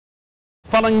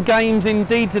Fun and games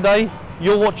indeed today.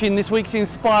 You're watching this week's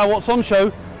Inspire What's On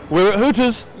show. We're at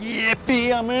Hooters.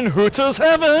 Yippee, I'm in Hooters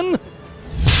heaven!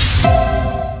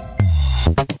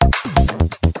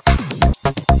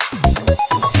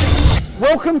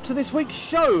 Welcome to this week's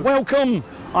show. Welcome!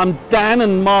 I'm Dan,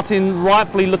 and Martin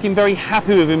rightfully looking very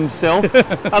happy with himself.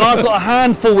 And I've got a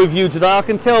handful with you today, I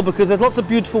can tell, because there's lots of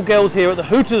beautiful girls here at the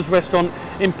Hooters restaurant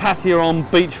in Pattaya on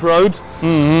Beach Road.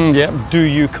 Yeah. Do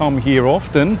you come here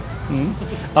often?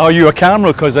 Are you a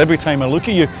camera? Because every time I look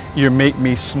at you, you make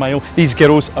me smile. These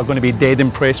girls are going to be dead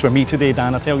impressed with me today,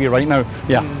 Dan, I tell you right now.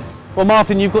 Yeah. Well,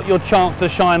 Martin, you've got your chance to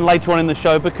shine later on in the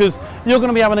show, because you're going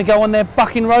to be having a go on their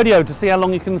bucking rodeo to see how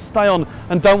long you can stay on.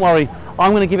 And don't worry,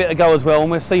 I'm going to give it a go as well,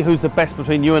 and we'll see who's the best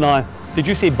between you and I. Did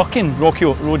you say bucking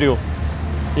rodeo?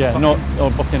 Yeah,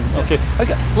 bucking. Okay.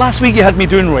 Last week you had me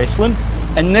doing wrestling,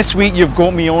 and this week you've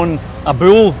got me on a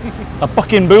bull, a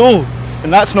bucking bull.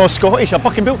 And that's not Scottish, a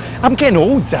bucking bull. I'm getting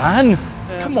old, Dan.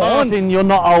 Come on. Martin, you're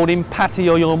not old in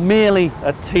Pattaya, you're merely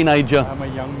a teenager. I'm a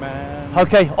young man.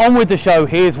 Okay, on with the show.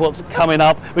 Here's what's coming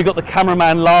up. We've got the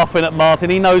cameraman laughing at Martin.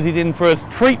 He knows he's in for a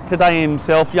treat today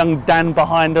himself. Young Dan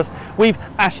behind us. We've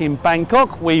Ash in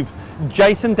Bangkok. We've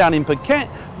Jason down in Phuket.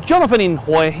 Jonathan in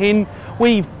Hoi Hin.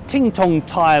 We've Ting Tong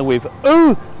Thai with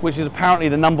Oo, which is apparently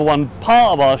the #1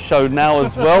 part of our show now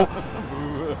as well.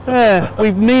 Yeah,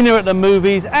 we've Nina at the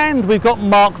movies, and we've got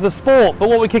Mark the Sport. But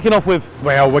what are we kicking off with?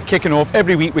 Well, we're kicking off,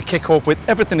 every week we kick off with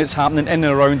everything that's happening in and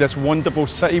around this wonderful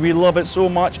city. We love it so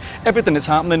much. Everything that's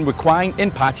happening with Quang in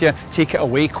Pattaya. Take it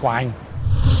away, Quang.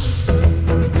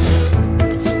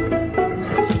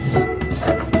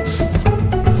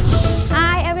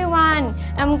 Hi everyone,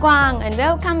 I'm Quang and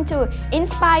welcome to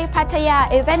Inspire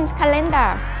Pattaya Events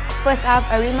Calendar. First up,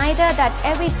 a reminder that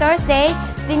every Thursday,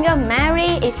 singer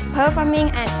Mary is performing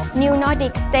at New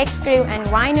Nordic Steaks Grill and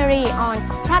Winery on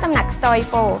Pratamnak Soi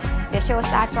 4. The show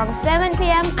starts from 7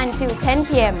 p.m. until 10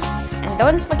 p.m. And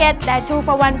don't forget that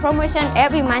 2-for-1 promotion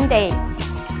every Monday.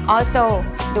 Also,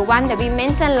 the one that we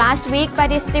mentioned last week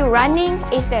but is still running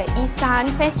is the Isan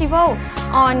Festival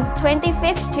on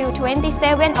 25th to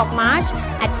 27th of March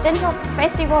at Central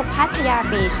Festival Pattaya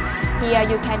Beach. Here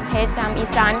you can taste some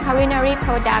Isan culinary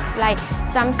products like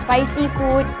some spicy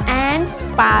food and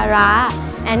para,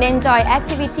 and enjoy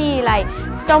activity like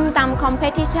som tam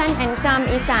competition and some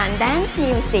Isan dance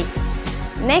music.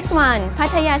 Next one,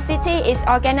 Pattaya City is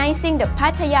organizing the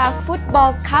Pattaya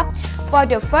Football Cup for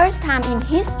the first time in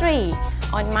history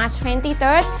on March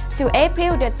 23rd to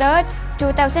April the 3rd,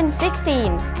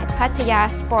 2016 at Pattaya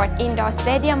Sport Indoor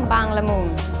Stadium, Bang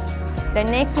Lamun. The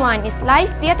next one is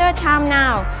live theater time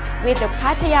now, with the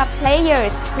Pattaya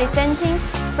players presenting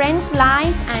French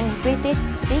Lies and British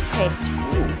Secrets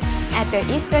at the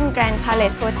Eastern Grand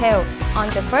Palace Hotel on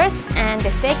the 1st and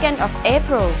the 2nd of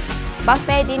April.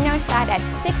 Buffet dinner starts at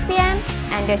 6 p.m.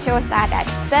 and the show starts at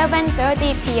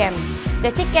 7:30 p.m. The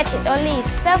ticket is only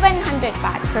 700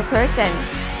 baht per person.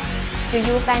 Do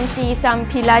you fancy some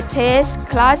Pilates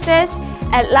classes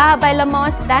at La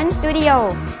Bailamos Dance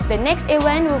Studio? The next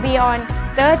event will be on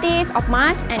 30th of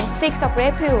March and 6th of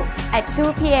April at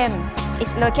 2 p.m.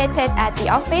 It's located at the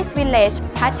Office Village,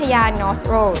 Pattaya North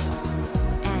Road.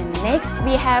 And next,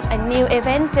 we have a new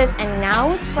event just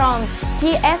announced from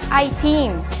TFI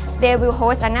team. They will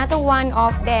host another one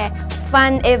of their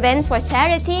fun events for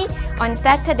charity on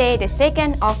Saturday, the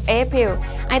 2nd of April.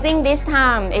 I think this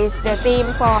time is the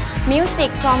theme for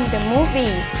music from the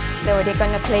movies. So they're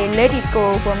gonna play Let It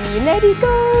Go for me. Let it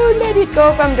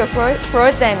go from the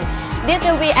Frozen. This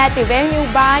will be at the venue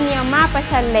bar near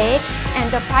Mapachan Lake, and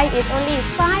the price is only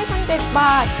 500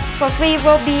 baht for free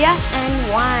raw beer and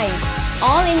wine.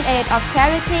 All in aid of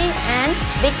charity, and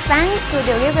big thanks to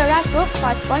the Rivera Group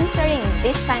for sponsoring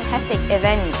this fantastic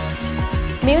event.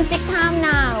 Music time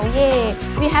now, yeah!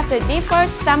 We have the Differ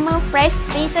Summer Fresh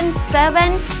Season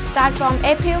 7, start from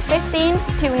April 15th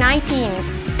till 19th.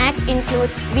 Acts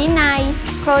include Vinay,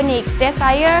 Chronic,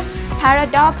 Zephyr,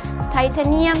 Paradox,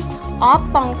 Titanium, of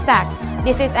Pongsak.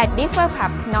 This is at Differ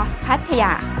Pub, North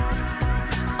Pattaya.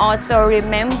 Also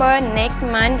remember, next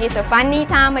month is a funny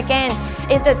time again.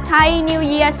 It's the Thai New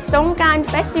Year Songkran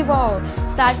Festival.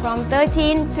 Start from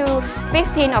 13 to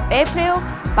 15 of April,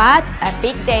 but a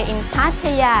big day in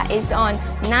Pattaya is on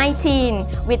 19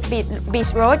 with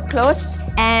Beach Road closed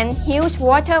and huge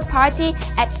water party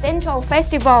at Central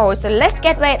Festival. So let's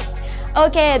get wet.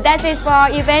 Okay, that's it for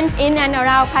events in and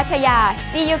around Pattaya.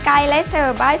 See you guys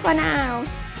later. Bye for now.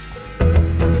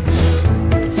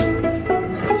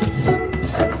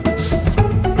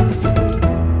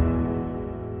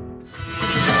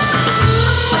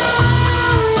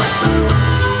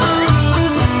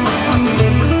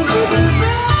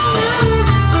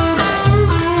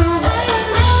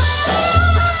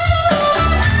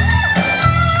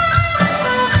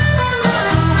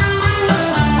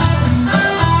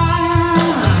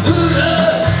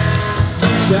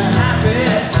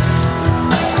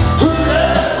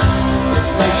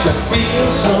 makes you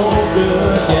feel so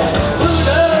good, yeah.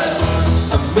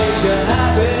 Hooters makes you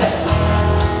happy.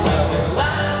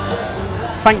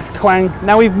 Thanks, Kwang.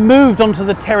 Now we've moved onto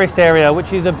the terraced area,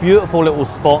 which is a beautiful little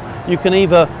spot. You can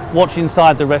either watch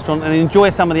inside the restaurant and enjoy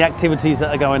some of the activities that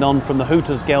are going on, from the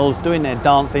Hooters girls doing their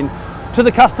dancing to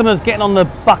the customers getting on the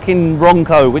bucking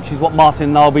Ronco, which is what Martin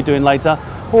and I will be doing later.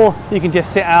 Or you can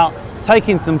just sit out, take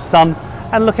in some sun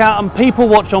and look out and people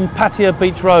watch on Pattaya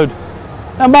Beach Road.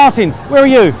 Now Martin, where are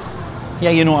you? Yeah,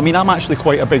 you know, I mean, I'm actually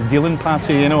quite a big deal in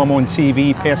Pattaya, you know, I'm on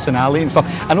TV, personality and stuff.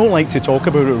 I don't like to talk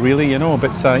about it really, you know,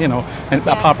 but, you know, and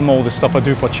apart from all the stuff I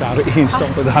do for charity and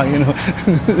stuff like that, you know.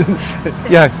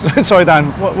 Yeah, sorry Dan,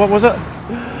 what was it?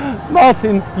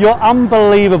 Martin, you're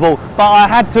unbelievable, but I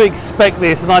had to expect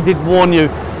this and I did warn you.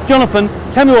 Jonathan,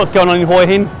 tell me what's going on in Hua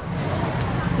Hin.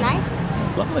 It's nice.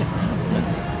 It's lovely,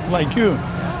 like you.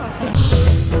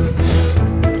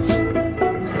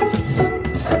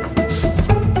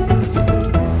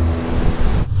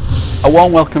 A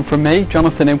warm welcome from me,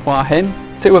 Jonathan in Hua Hin.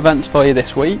 2 events for you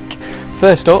this week.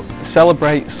 First up,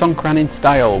 celebrate Songkran in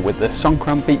style with the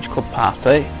Songkran Beach Club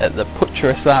party at the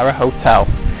Pattaya Hotel.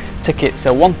 Tickets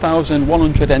are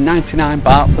 1,199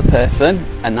 baht per person,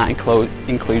 and that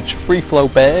includes free flow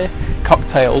beer,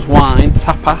 cocktails, wine,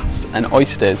 tapas and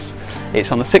oysters.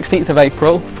 It's on the 16th of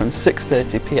April from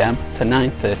 6:30 p.m. to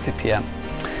 9:30 p.m.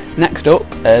 Next up,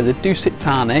 the Dusit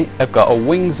Thani have got a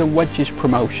wings and wedges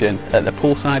promotion at the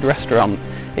poolside restaurant.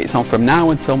 It's on from now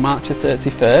until March the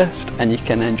 31st, and you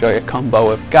can enjoy a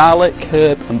combo of garlic,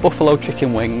 herb and buffalo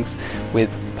chicken wings with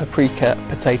paprika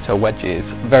potato wedges.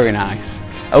 Very nice.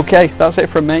 Okay, that's it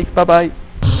from me. Bye bye.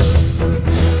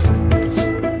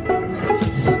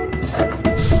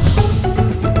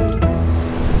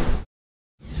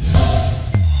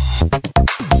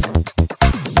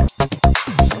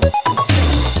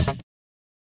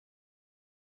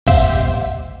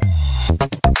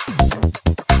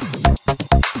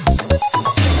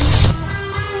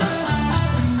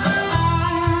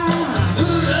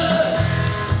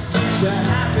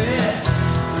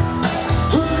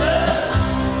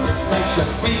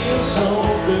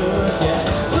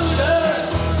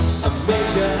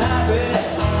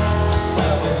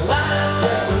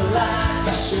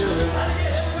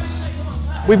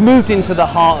 We've moved into the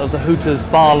heart of the Hooters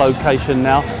bar location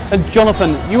now. And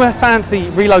Jonathan, you fancy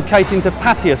relocating to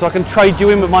Pattaya so I can trade you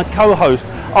in with my co-host,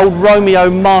 old Romeo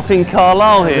Martin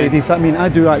Carlisle here. Ladies, I mean, I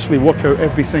do actually work out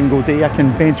every single day. I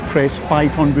can bench press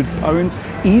 500 pounds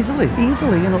easily,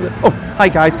 you know. Oh, hi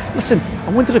guys. Listen, I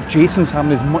wonder if Jason's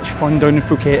having as much fun down in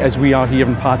Phuket as we are here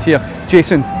in Pattaya.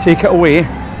 Jason, take it away.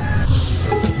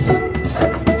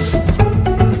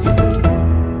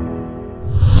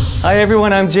 Hi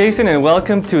everyone, I'm Jason and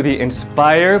welcome to the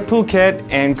Inspire Phuket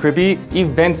and Krabi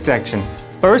event section.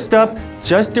 First up,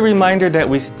 just a reminder that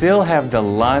we still have the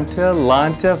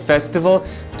Lanta Festival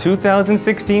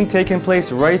 2016 taking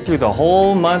place right through the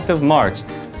whole month of March.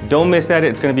 Don't miss that,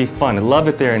 it's going to be fun. I love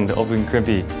it there over in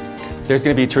Krabi. There's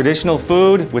going to be traditional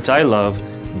food, which I love,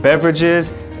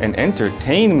 beverages, and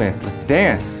entertainment. Let's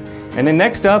dance. And then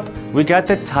next up, we got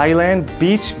the Thailand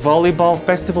Beach Volleyball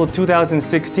Festival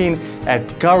 2016 at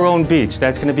Garon Beach.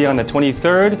 That's going to be on the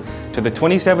 23rd to the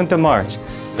 27th of March.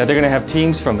 Now they're going to have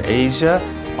teams from Asia,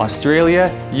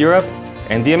 Australia, Europe,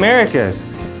 and the Americas,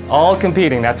 all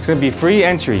competing. That's going to be free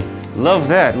entry. Love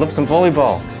that. Love some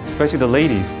volleyball, especially the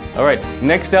ladies. All right,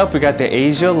 next up, we got the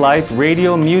Asia Life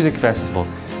Radio Music Festival.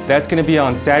 That's going to be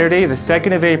on Saturday, the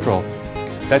 2nd of April.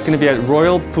 That's going to be at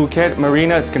Royal Phuket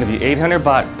Marina. It's going to be 800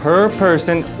 baht per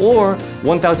person or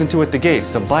 1,002 at the gate,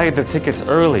 so buy the tickets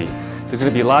early. There's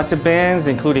going to be lots of bands,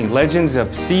 including legends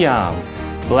of Siam,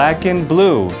 Black and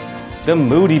Blue, the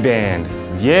Moody Band.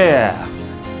 Yeah!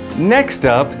 Next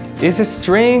up is a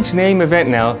strange name event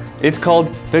now. It's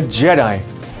called the Jedi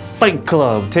Fight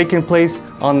Club, taking place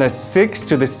on the 6th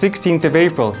to the 16th of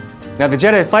April. Now the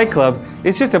Jedi Fight Club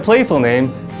is just a playful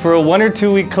name for a 1 or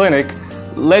 2 week clinic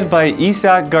led by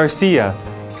Isaac Garcia.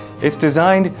 It's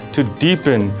designed to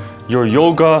deepen your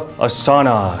yoga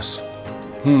asanas.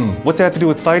 What's that have to do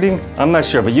with fighting? I'm not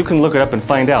sure, but you can look it up and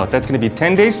find out. That's going to be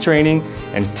 10 days training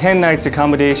and 10 nights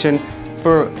accommodation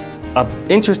for an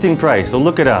interesting price, so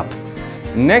look it up.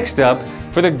 Next up,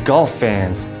 for the golf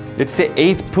fans, it's the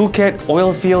 8th Phuket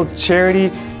Oilfield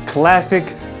Charity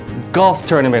Classic Golf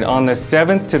Tournament on the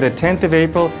 7th to the 10th of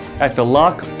April at the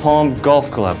Loch Palm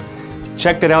Golf Club.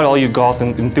 Check that out, all you golf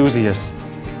enthusiasts.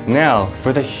 Now,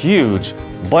 for the huge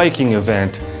biking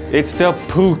event, it's the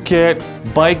Phuket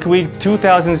Bike Week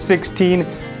 2016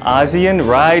 ASEAN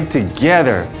Ride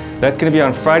Together. That's going to be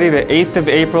on Friday the 8th of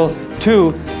April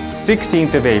to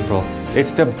 16th of April.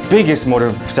 It's the biggest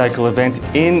motorcycle event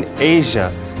in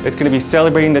Asia. It's going to be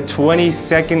celebrating the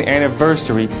 22nd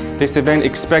anniversary. This event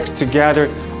expects to gather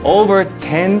over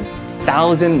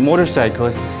 10,000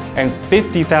 motorcyclists and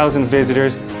 50,000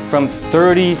 visitors from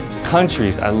 30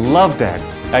 countries. I love that.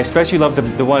 I especially love the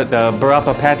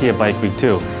Barapa Pattaya bike week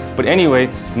too. But anyway,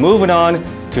 moving on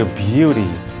to beauty.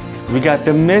 We got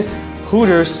the Miss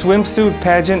Hooters swimsuit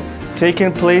pageant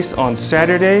taking place on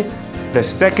Saturday, the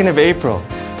 2nd of April.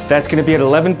 That's going to be at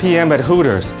 11 p.m. at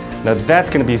Hooters. Now that's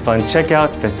going to be fun. Check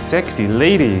out the sexy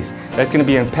ladies. That's going to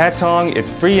be in Patong.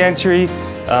 It's free entry,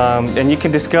 and you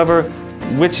can discover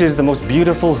which is the most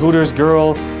beautiful Hooters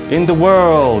girl in the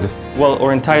world. Well,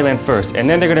 or in Thailand first. And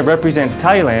then they're going to represent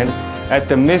Thailand at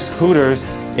the Miss Hooters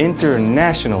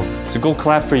International. So go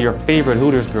clap for your favorite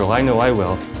Hooters girl. I know I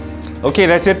will. Okay,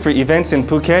 that's it for events in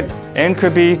Phuket and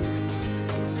Krabi.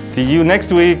 See you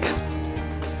next week.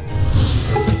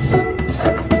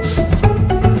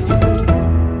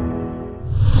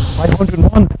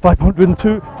 501,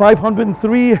 502,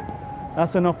 503.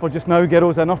 That's enough for just now,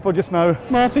 girls, enough for just now.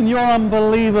 Martin, you're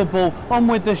unbelievable. On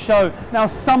with the show. Now,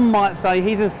 some might say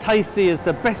he's as tasty as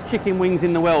the best chicken wings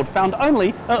in the world, found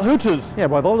only at Hooters. Yeah,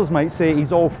 well, others might say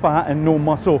he's all fat and no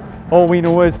muscle. All we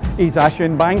know is he's Ash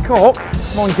in Bangkok.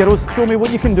 Come on, girls, show me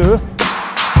what you can do.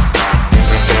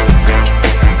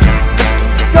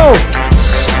 Go!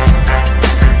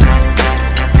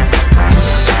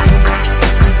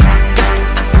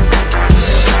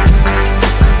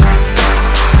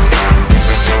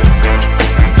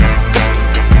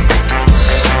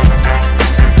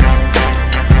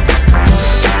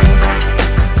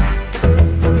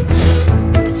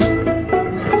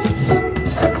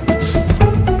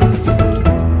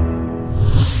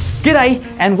 G'day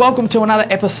and welcome to another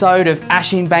episode of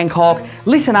Ash in Bangkok.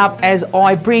 Listen up as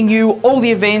I bring you all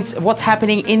the events, what's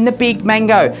happening in the Big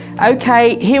Mango.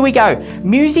 Okay, here we go.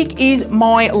 Music is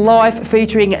My Life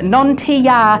featuring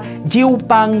Nontia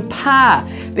Jilbang Pa.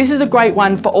 This is a great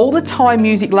one for all the Thai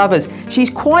music lovers. She's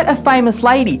quite a famous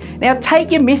lady. Now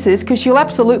take your missus because she'll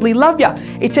absolutely love you.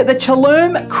 It's at the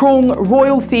Chalerm Krung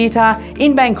Royal Theatre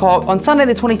in Bangkok on Sunday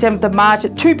the 27th of March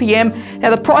at 2 p.m.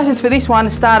 Now the prices for this one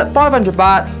start at 500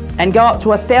 baht and go up to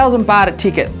 1,000 baht a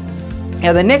ticket.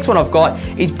 Now the next one I've got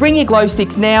is Bring Your Glow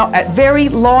Sticks now at Very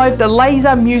Live, the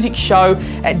Laser Music Show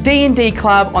at D&D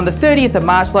Club on the 30th of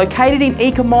March, located in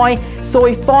Ikamai,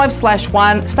 Soi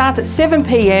 5/1, starts at 7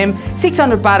 p.m,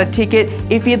 600 baht a ticket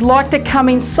if you'd like to come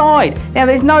inside. Now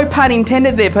there's no pun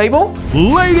intended there, people.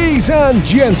 Ladies and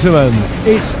gentlemen,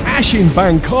 it's Ash in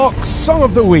Bangkok Song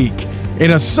of the Week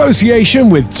in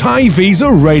association with Thai Visa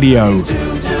Radio.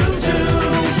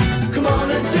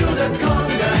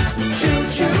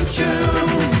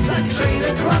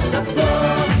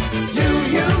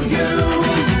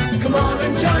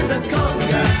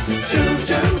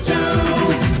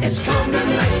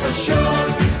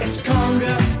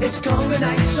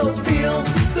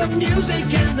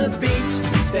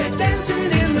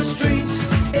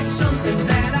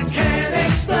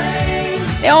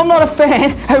 Now, I'm not a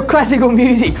fan of classical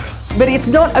music, but it's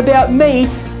not about me,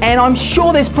 and I'm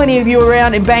sure there's plenty of you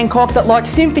around in Bangkok that like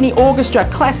Symphony Orchestra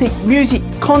Classic Music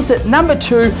Concert number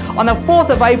 2 on the 4th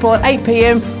of April at 8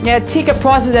 p.m. Now, ticket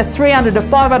prices are 300 to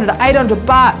 500 to 800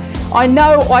 baht. I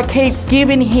know I keep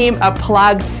giving him a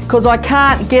plug because I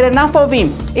can't get enough of him.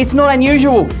 It's not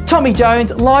unusual. Tommy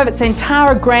Jones live at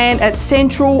Centara Grand at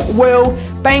Central World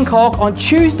Bangkok on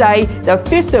Tuesday the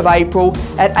 5th of April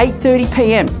at 8:30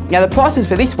 p.m. Now the prices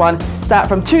for this one start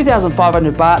from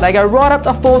 2,500 baht. They go right up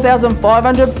to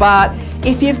 4,500 baht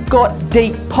if you've got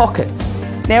deep pockets.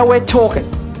 Now we're talking.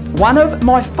 One of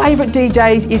my favourite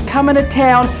DJs is coming to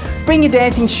town. Bring your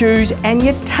dancing shoes and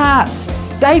your tarts.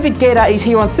 David Guetta is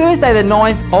here on Thursday the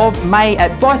 9th of May at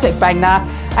Bitek Bangna,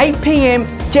 8 p.m.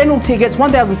 General tickets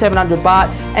 1,700 baht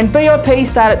and VIP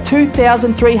start at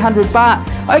 2,300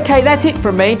 baht. Okay, that's it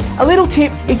from me. A little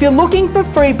tip, if you're looking for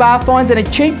free bar fines and a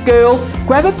cheap girl,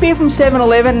 grab a beer from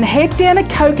 7-Eleven and head down to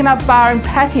Coconut Bar in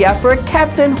Pattaya for a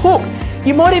Captain Hook.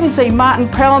 You might even see Martin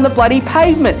prowl on the bloody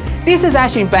pavement. This is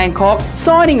Ash in Bangkok,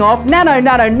 signing off. Nano,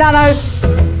 nano, nano.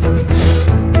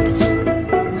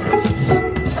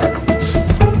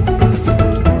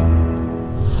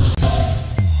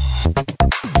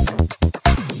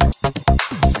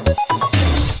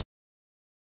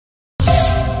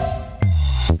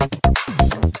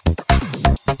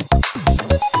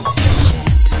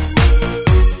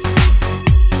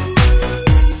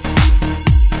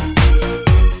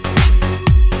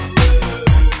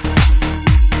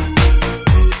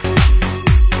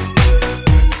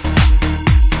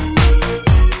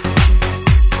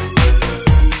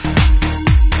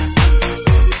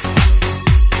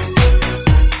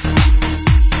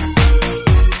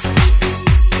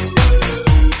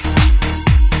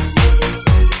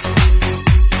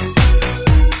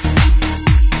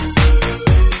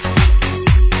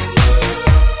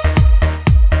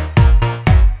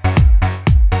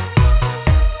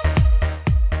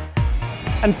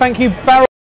 And thank you, Barrel.